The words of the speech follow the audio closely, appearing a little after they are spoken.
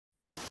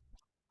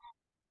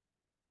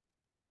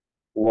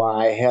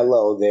Why,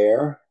 hello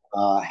there.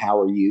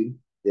 How are you?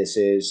 This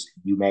is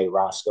You Made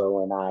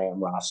Roscoe, and I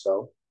am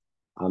Roscoe.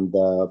 I'm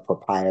the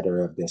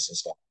proprietor of this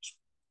establishment.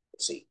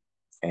 See,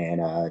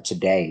 and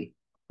today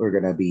we're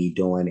going to be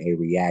doing a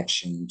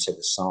reaction to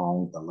the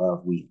song "The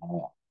Love We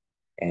Have,"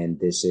 and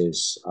this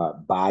is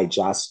by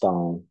Joss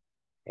Stone,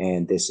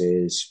 and this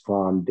is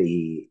from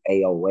the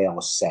AOL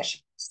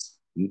sessions,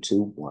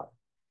 YouTube one.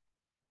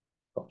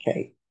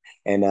 Okay.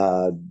 And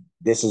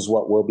this is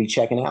what we'll be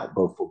checking out.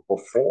 But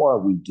before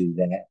we do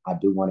that, I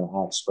do want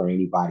to ask for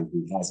anybody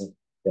who hasn't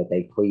that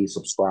they please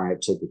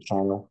subscribe to the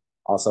channel.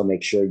 Also,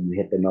 make sure you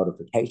hit the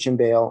notification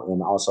bell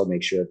and also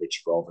make sure that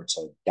you go over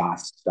to Dot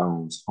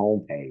Stone's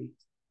homepage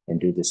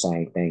and do the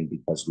same thing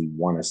because we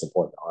want to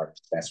support the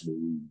artists. That's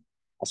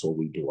what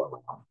we do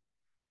around.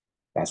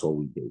 That's what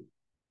we do.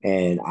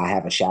 And I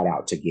have a shout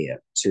out to give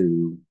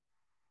to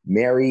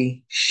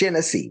Mary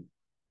Shinnessy.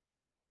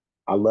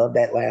 I love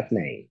that last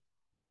name.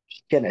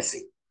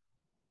 Shinnessy.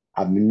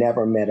 I've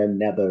never met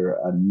another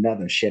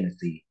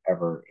Shinnessy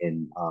ever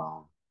in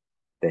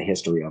the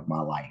history of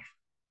my life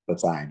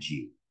besides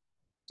you.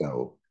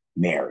 So,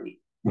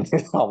 Mary, I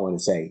want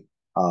to say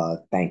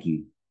thank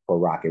you for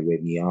rocking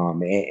with me.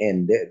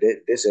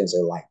 This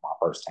isn't like my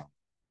first time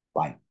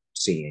like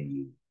seeing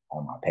you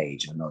on my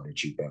page. I know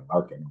that you've been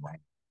lurking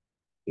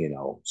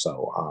around,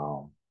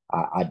 So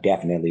I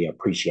definitely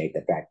appreciate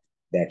the fact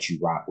that you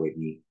rock with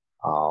me,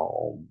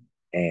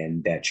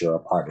 and that you're a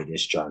part of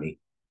this journey.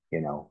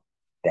 You know,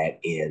 that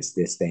is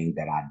this thing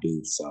that I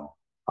do. So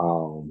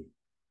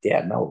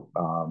yeah, no,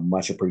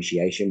 much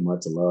appreciation,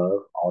 much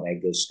love, all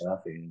that good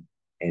stuff,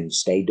 and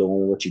stay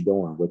doing what you're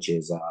doing, which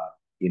is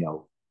you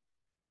know,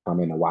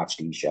 coming to watch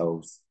these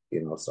shows.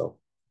 So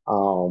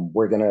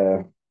we're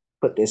gonna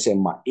put this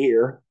in my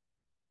ear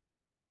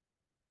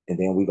and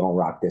then we're gonna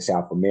rock this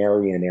out for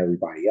Mary and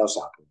everybody else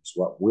out there. It's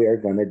what we're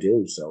gonna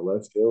do. So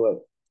let's do it.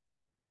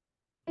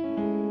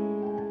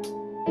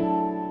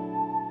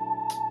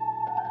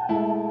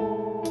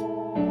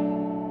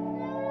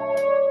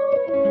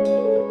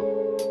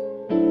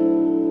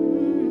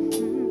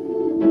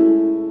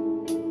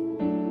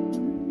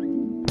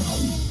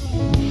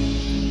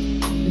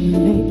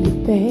 Lately,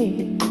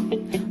 babe,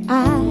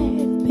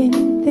 I've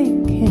been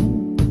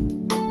thinking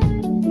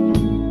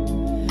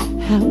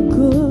how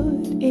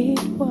good it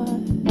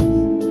was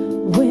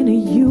when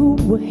you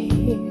were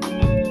here.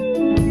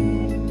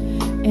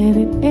 And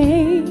it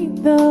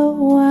ain't the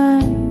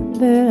wine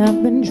that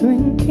I've been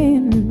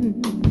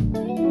drinking.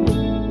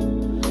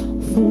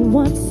 For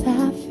once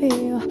I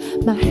feel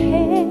my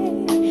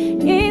head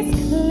is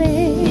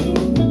clear.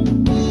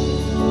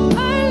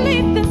 Early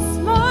this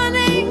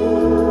morning,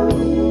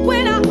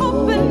 when I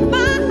opened my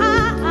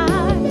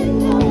eyes,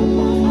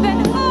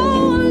 that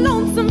old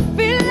lonesome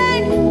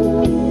feeling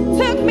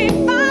took me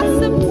by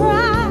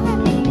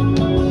surprise.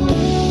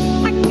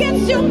 I guess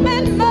you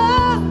meant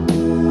more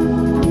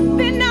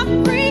than I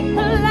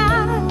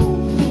realized.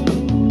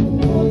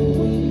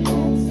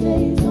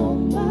 Stays on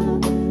my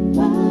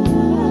mind.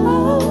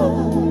 Oh,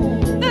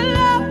 the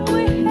love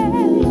we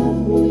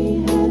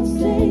had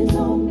stays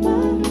on my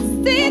mind.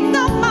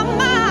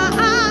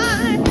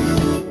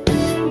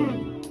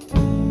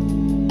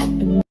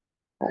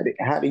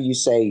 How do you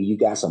say you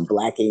got some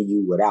black in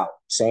you without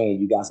saying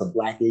you got some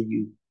black in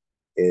you?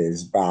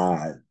 Is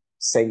by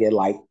singing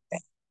like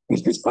that.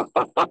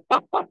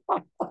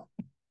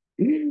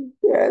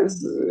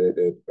 Yes,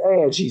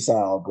 man, she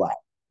sounds black.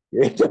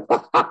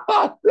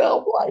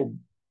 Sound black.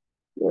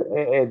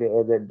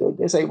 And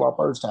this ain't my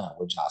first time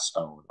with Josh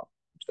Stone. I'm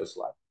just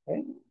like,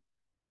 hey,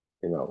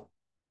 you know,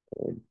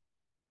 and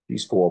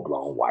he's full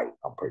blown white,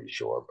 I'm pretty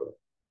sure, but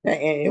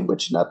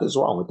which nothing's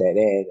wrong with that.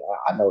 And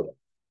I know that,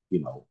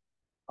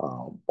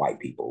 white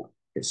people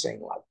can sing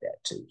like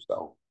that too.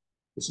 So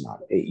it's not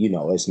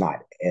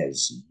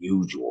as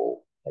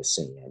usual as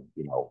singing,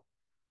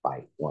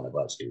 like one of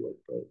us do it,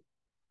 but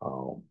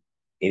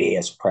it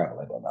is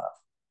prevalent enough,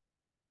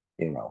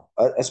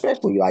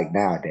 especially like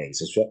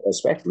nowadays,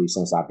 especially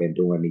since I've been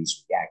doing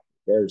these reactions.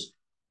 There's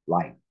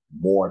like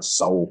more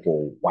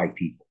soulful white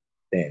people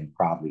than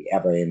probably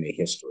ever in the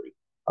history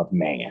of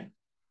man.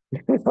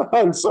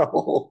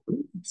 so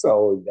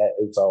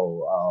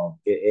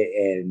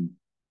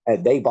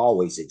and they've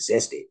always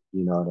existed.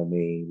 You know what I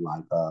mean?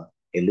 Like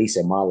at least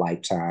in my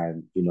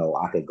lifetime,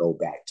 I could go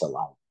back to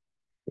like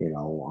you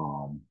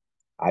know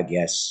I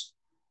guess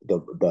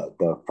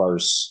the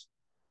first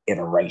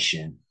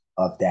iteration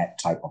of that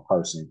type of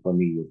person for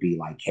me would be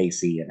like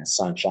Casey and a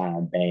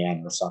Sunshine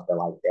Band or something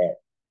like that.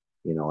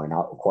 And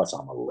of course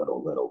I'm a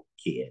little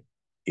kid,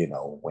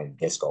 when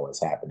disco is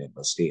happening,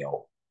 but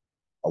still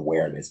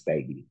awareness,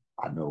 baby.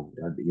 I know,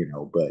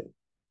 but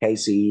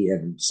Casey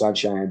and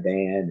Sunshine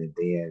Band, and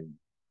then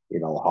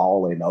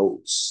Hall and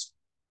Oates.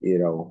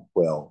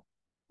 Well,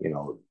 you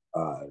know,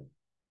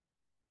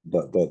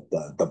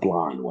 the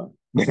blonde one.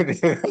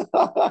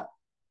 That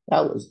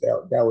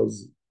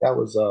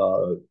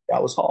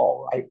was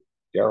Hall, right?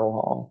 Daryl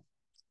Hall.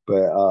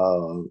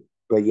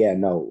 But yeah,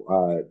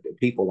 no,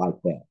 people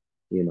like that.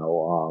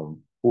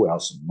 Who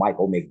else?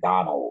 Michael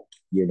McDonald.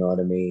 You know what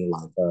I mean?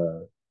 Like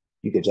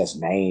you could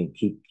just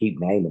keep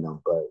naming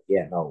them, but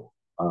yeah, no.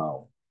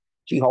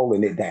 She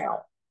holding it down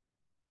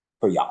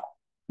for y'all.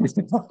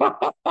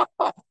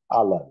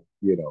 I love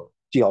it.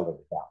 She holding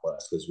it down for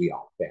us because we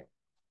all family.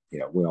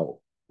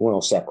 We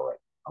don't separate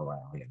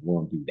around here. We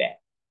don't do that.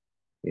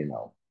 You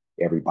know,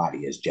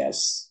 everybody is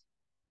just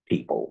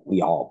people.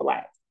 We all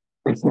black.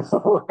 But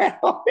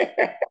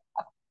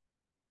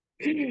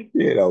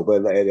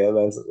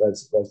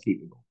let's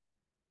keep it going.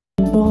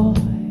 Boy,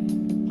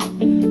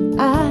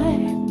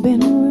 I've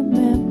been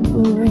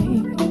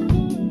remembering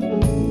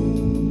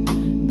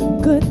the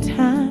good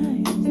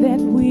times that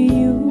we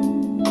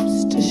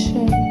used to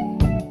share.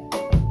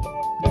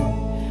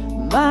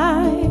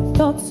 My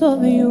thoughts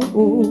of you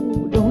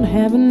don't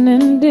have an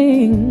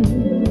ending,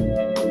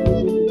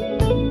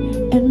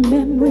 and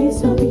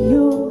memories of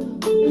you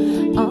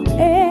are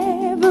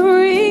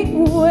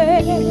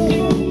everywhere.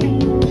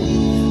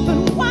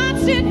 But why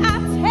should I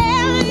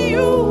tell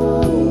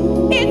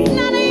you it's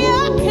none of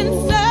your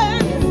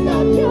concern?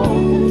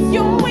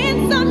 You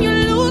win some, you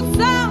lose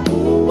some.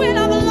 When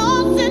I've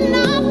lost and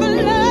I've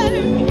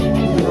learned,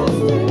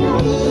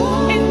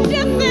 it's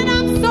just that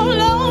I'm so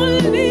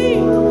lonely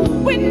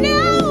with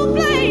no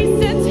place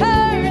to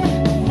turn.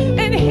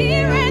 And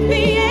here at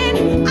the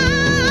end, I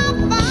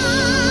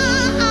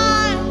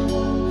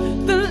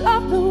find the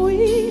love that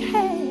we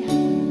had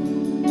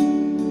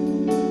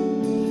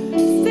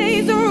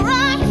stays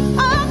right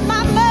on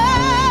my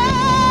mind.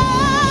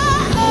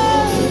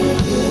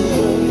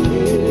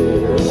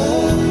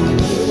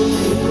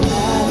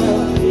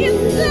 You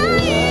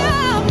stay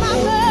on my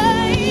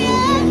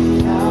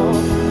mind.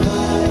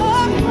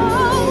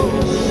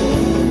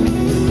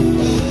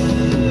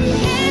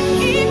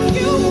 And if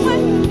you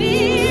were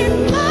near,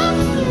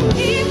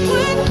 it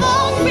would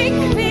all be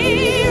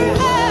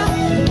clearer.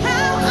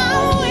 How I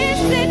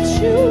wish that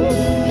you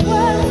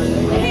were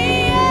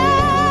here.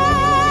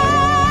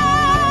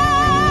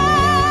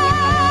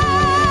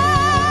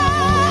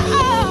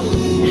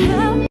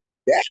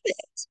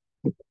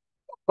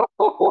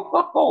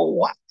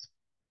 What?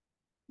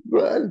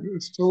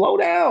 Slow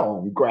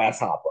down,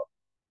 grasshopper.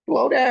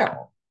 Slow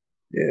down.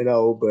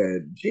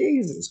 But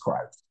Jesus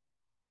Christ,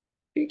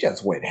 he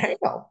just went ham.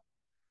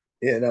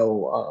 You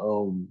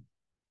know,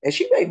 and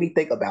she made me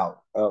think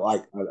about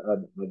like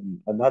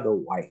another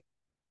white.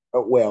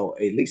 Well,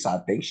 at least I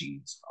think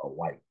she's a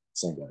white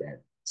singer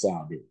that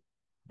sounded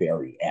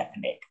very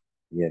ethnic.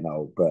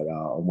 But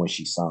when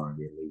she sung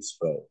at least.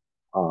 But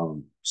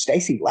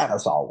Stacey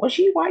Lattisaw, was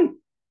she white?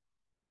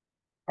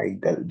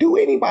 Like, do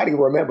anybody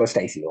remember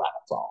Stacey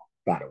Lattisaw?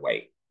 By the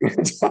way, like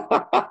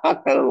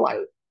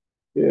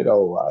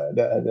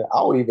I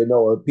don't even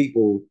know if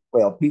people.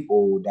 Well,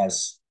 people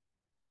that's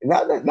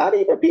not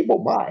even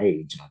people my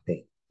age. I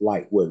think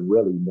like would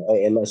really know,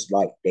 unless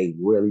like they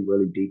really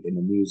deep in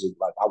the music.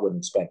 Like I wouldn't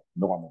expect a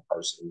normal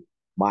person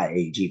my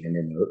age even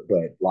in the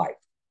but like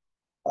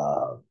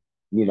uh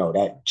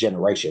that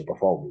generation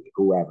before me,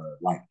 whoever,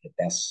 like if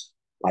that's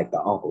like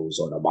the uncles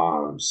or the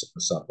moms or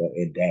something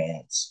and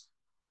dads,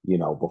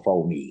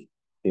 before me,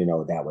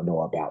 that would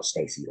know about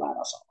Stacey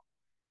Lattisaw.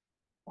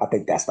 I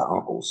think that's the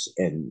uncles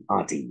and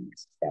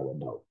aunties that would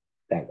know.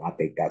 That I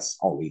think that's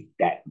only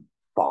that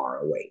far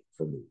away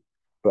from me.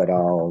 But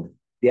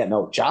yeah,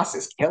 no, Joss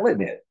is killing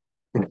it.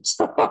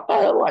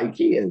 Like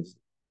he is.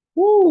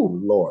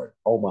 Woo, Lord,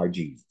 oh my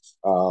Jesus.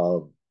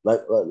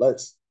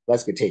 Let's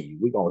continue.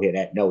 We're gonna hear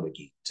that note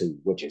again too,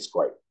 which is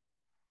great.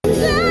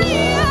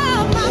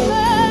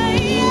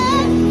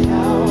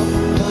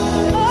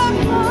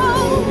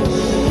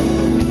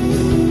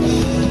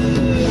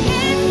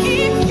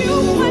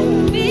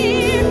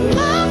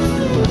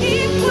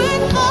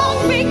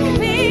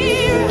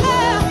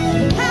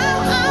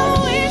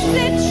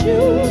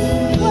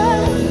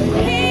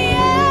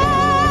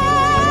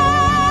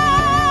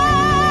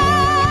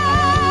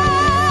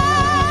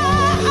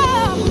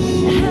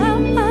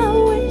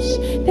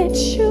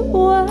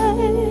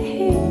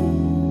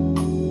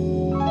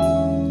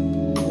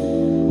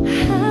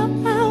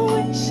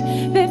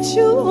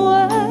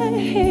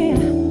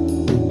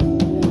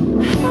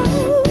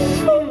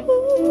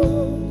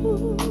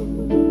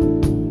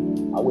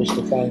 I wish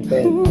the same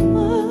thing.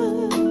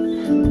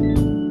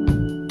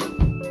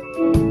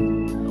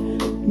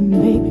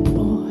 Baby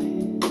boy,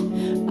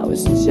 I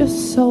was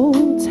just so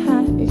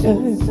tired.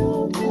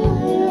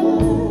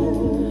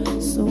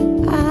 So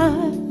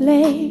I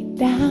laid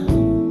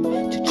down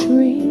to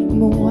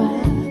dream a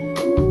while.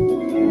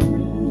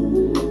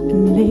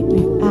 And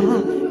lately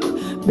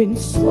I've been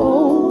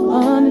so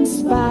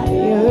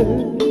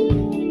uninspired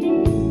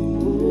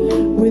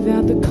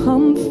without the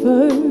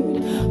comfort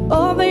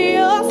of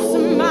your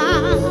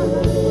smile.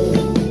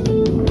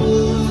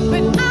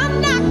 But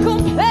I'm not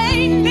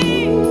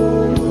complaining.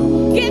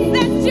 Guess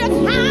that's just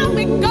how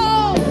it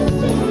goes.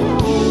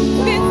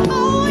 There's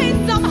always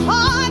some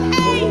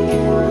heartache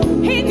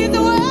in this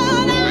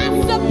world,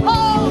 I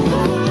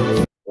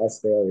suppose.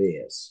 Yes, there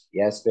is.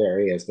 Yes, there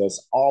is.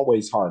 There's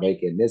always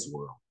heartache in this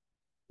world,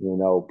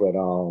 but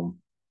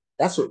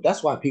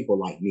that's why people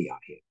like me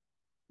out here.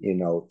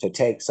 to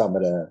take some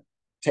of the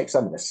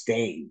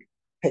sting,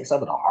 take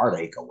some of the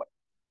heartache away,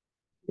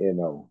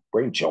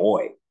 bring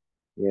joy,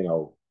 you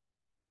know,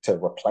 to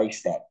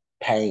replace that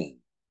pain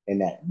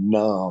and that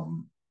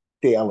numb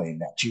feeling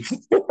that you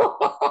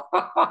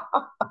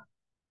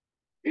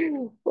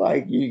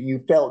like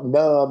you felt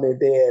numb and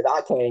then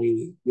I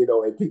came,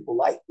 and people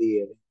like me.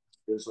 And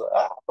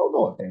I don't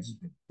know if there's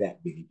that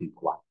many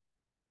people like,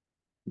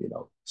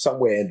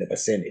 somewhere in the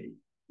vicinity,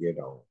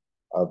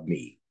 of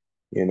me,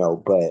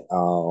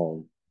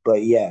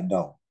 but yeah,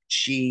 no,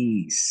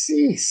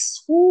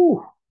 she's,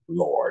 whew,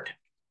 Lord,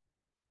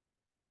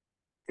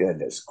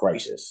 goodness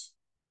gracious.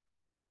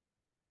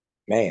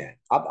 Man,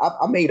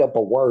 I made up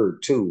a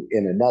word too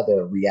in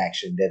another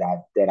reaction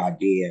that I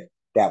did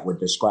that would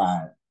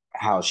describe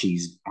how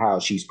she's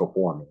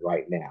performing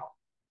right now.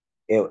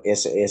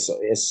 It's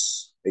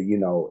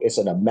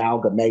an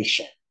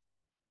amalgamation,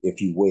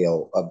 if you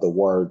will, of the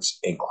words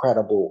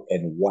incredible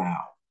and wow.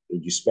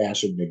 And you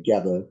smash them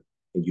together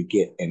and you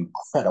get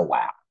incredible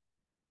wow.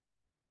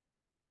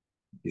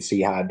 You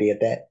see how I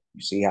did that?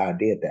 You see how I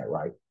did that,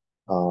 right?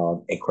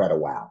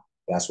 Incredible wow.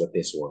 That's what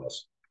this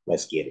was.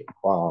 Let's get it.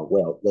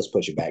 Well, let's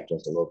push it back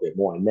just a little bit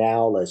more.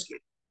 Now let's get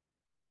it.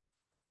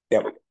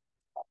 There we go.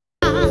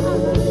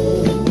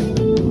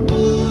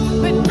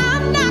 But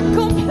I'm not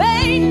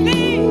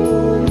complaining.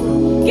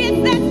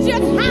 Guess that's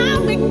just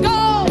how it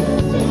goes.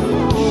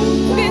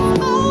 There's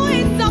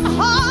always some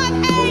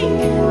heartache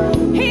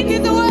in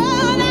this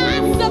world, I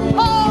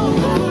suppose.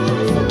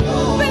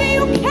 But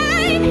you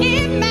can't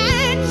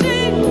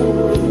imagine,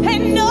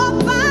 and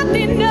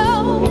nobody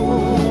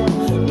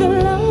knows the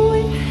love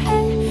we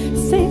had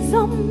stays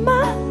on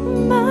my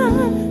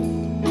mind.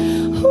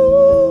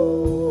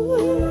 Ooh,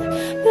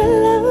 the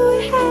love we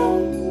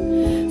had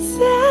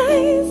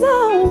stays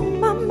on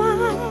my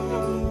mind.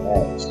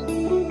 Yes.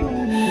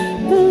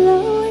 The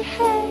love we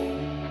had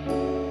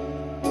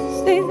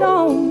stays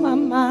on my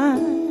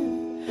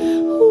mind.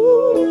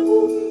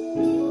 Ooh,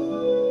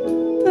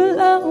 the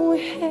love we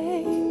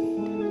had,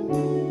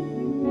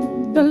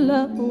 the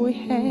love we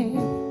had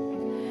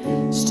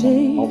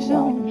stays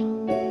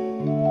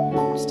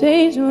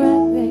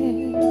right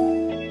there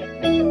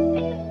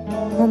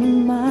on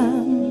my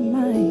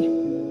mind.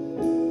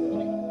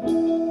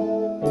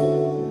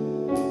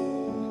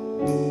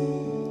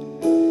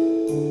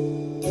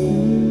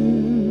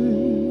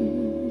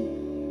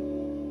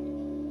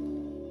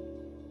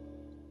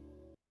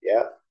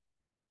 Yep.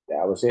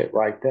 That was it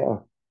right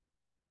there.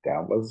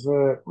 That was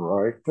it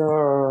right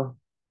there.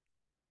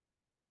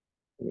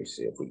 Let me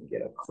see if we can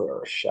get a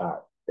clearer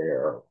shot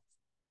there.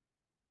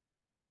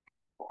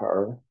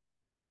 Her.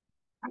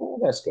 Oh,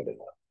 that's good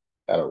enough.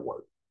 That'll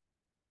work.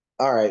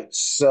 All right.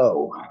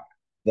 So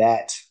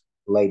that,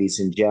 ladies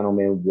and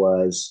gentlemen,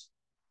 was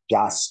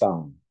Joss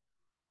Stone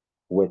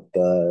with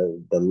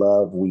the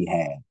love we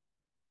had,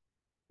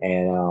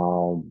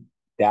 and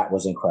that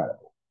was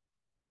incredible.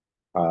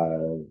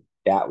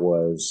 That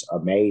was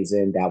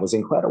amazing. That was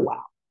incredible.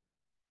 Wow,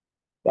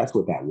 that's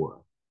what that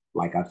was.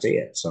 Like I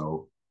said,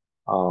 so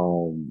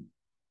um,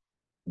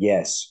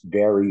 yes,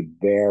 very,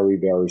 very,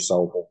 very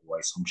soulful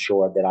voice. I'm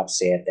sure that I've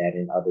said that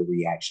in other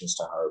reactions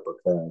to her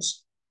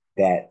because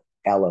that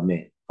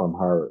element from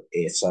her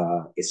it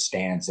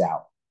stands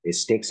out. It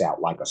sticks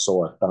out like a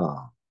sore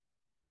thumb,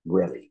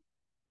 really.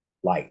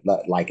 Like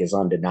it's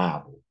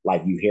undeniable.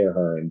 Like you hear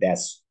her, and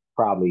that's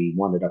probably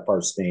one of the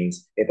first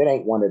things. If it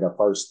ain't one of the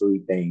first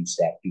three things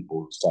that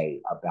people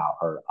say about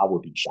her, I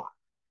would be shocked.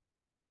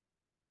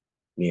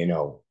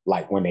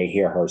 Like when they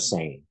hear her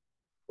sing,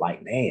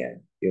 like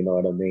man, you know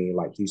what I mean?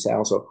 Like you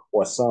sound so,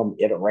 or some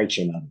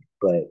iteration of it.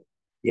 But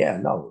yeah,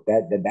 no,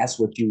 that's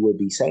what you would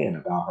be saying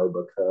about her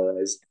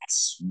because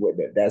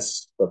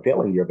that's the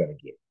feeling you're gonna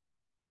get.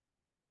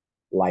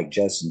 Like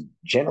just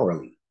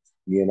generally,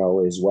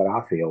 is what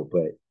I feel.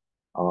 But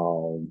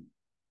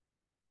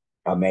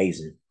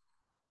amazing,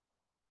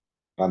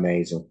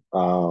 amazing.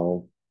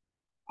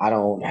 I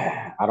don't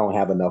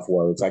have enough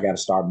words. I got to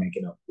start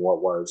making up more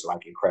words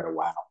like incredible.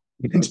 Wow.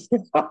 You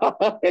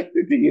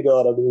know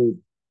what I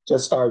mean?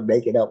 Just start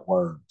making up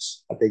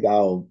words. I think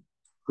I'll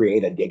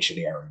create a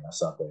dictionary or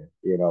something,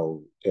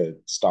 to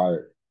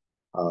start,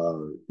 uh,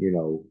 you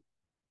know,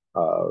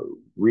 uh,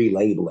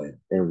 relabeling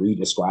and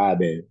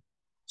redescribing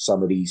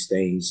some of these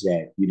things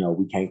that,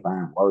 we can't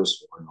find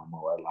words for no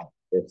more. Like,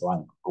 it's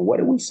like, what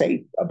do we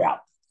say about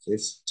this?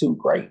 It's too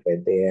great.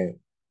 And then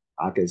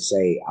I could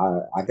say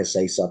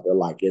something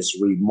like it's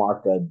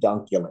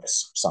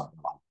remarkadunculous or something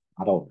like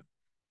that. I don't know.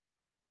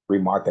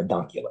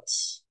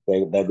 Remarkadunculous.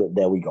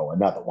 There we go.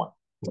 Another one.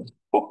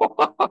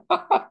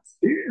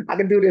 I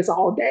can do this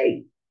all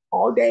day,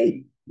 but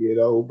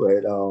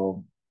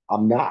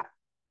I'm not.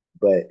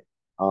 But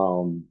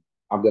I'm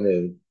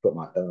gonna put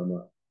my thumb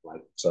up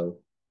like so.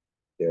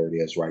 There it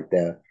is right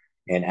there.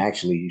 And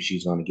actually,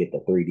 she's gonna get the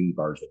 3D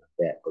version of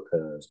that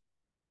because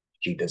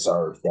she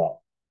deserves that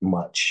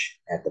much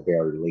at the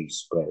very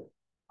least. But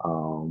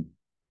um,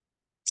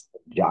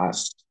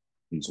 Josh,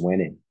 he's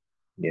winning.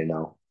 You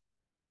know,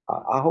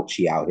 I hope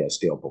she out here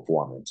still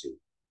performing too.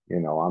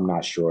 I'm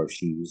not sure if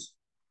she's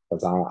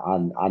because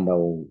I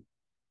know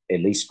at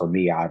least for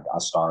me, I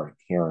started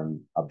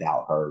hearing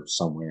about her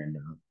somewhere in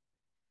the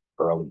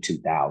early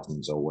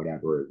 2000s or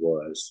whatever it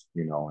was,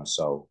 and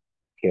so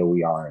here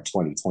we are in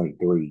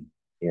 2023,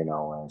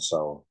 and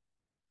so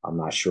I'm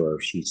not sure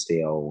if she's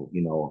still,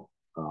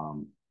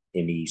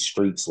 in these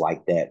streets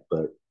like that,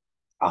 but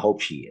I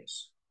hope she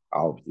is. I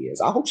hope she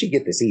is. I hope she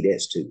get to see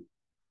this too.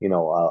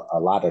 A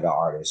lot of the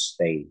artists,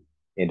 they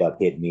end up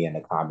hitting me in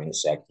the comment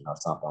section or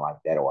something like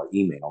that, or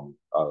email me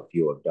if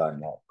you have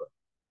done that.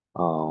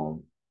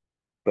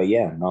 But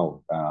yeah,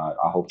 no,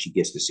 I hope she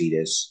gets to see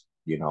this,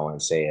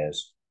 and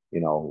says,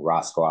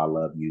 Roscoe, I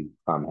love you.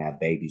 Come have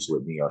babies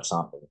with me or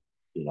something,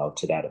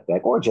 to that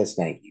effect, or just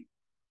thank you.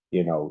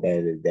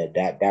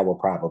 That will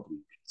probably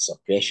be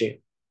sufficient.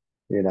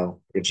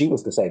 If she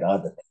was to say the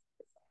other thing,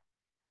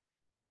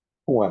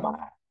 who am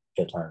I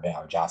to turn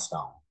down Joss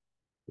Stone?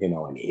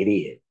 An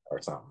idiot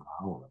or something.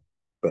 I don't know.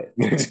 But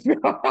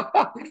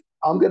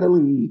I'm gonna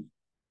leave.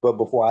 But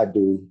before I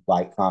do,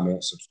 like,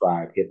 comment,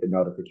 subscribe, hit the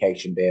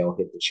notification bell,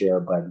 hit the share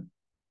button,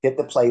 hit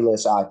the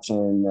playlist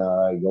option.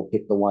 You'll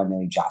pick the one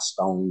named Joss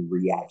Stone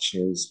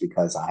Reactions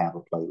because I have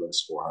a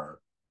playlist for her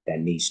that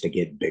needs to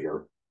get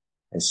bigger.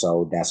 And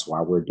so that's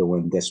why we're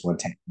doing this one,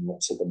 taking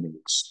it to the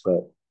mix.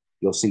 But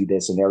you'll see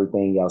this and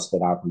everything else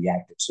that I've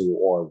reacted to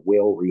or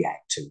will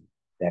react to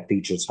that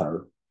features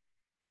her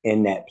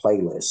in that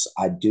playlist.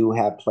 I do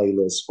have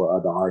playlists for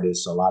other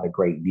artists, a lot of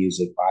great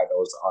music by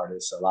those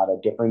artists, a lot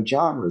of different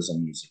genres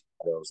of music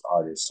by those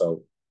artists.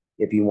 So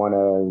if you want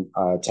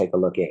to take a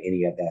look at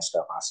any of that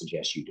stuff, I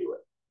suggest you do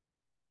it.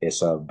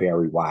 It's a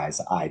very wise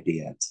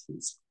idea.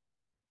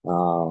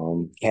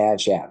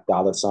 Cash App,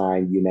 dollar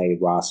sign, you made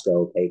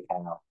Roscoe,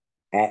 PayPal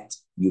at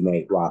you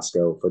made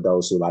Roscoe for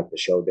those who like to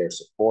show their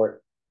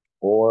support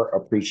or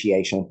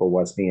appreciation for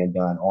what's being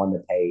done on the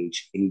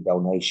page. Any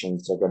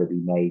donations are going to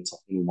be made to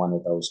any one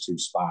of those two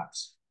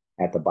spots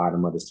at the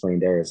bottom of the screen.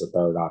 There is a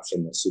third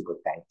option, the super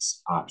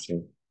thanks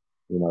option,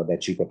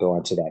 that you could throw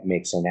into that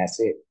mix. And that's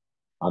it.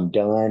 I'm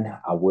done.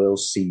 I will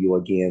see you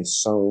again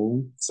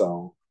soon.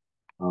 So,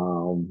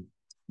 um,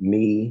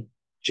 me,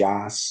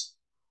 Joss,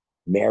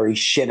 Mary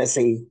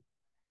Shinnessy,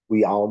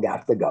 we all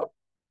got to go.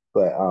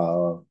 But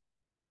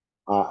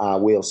I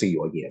will see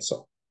you again.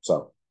 So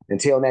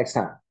until next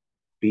time,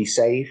 be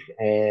safe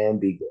and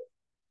be good.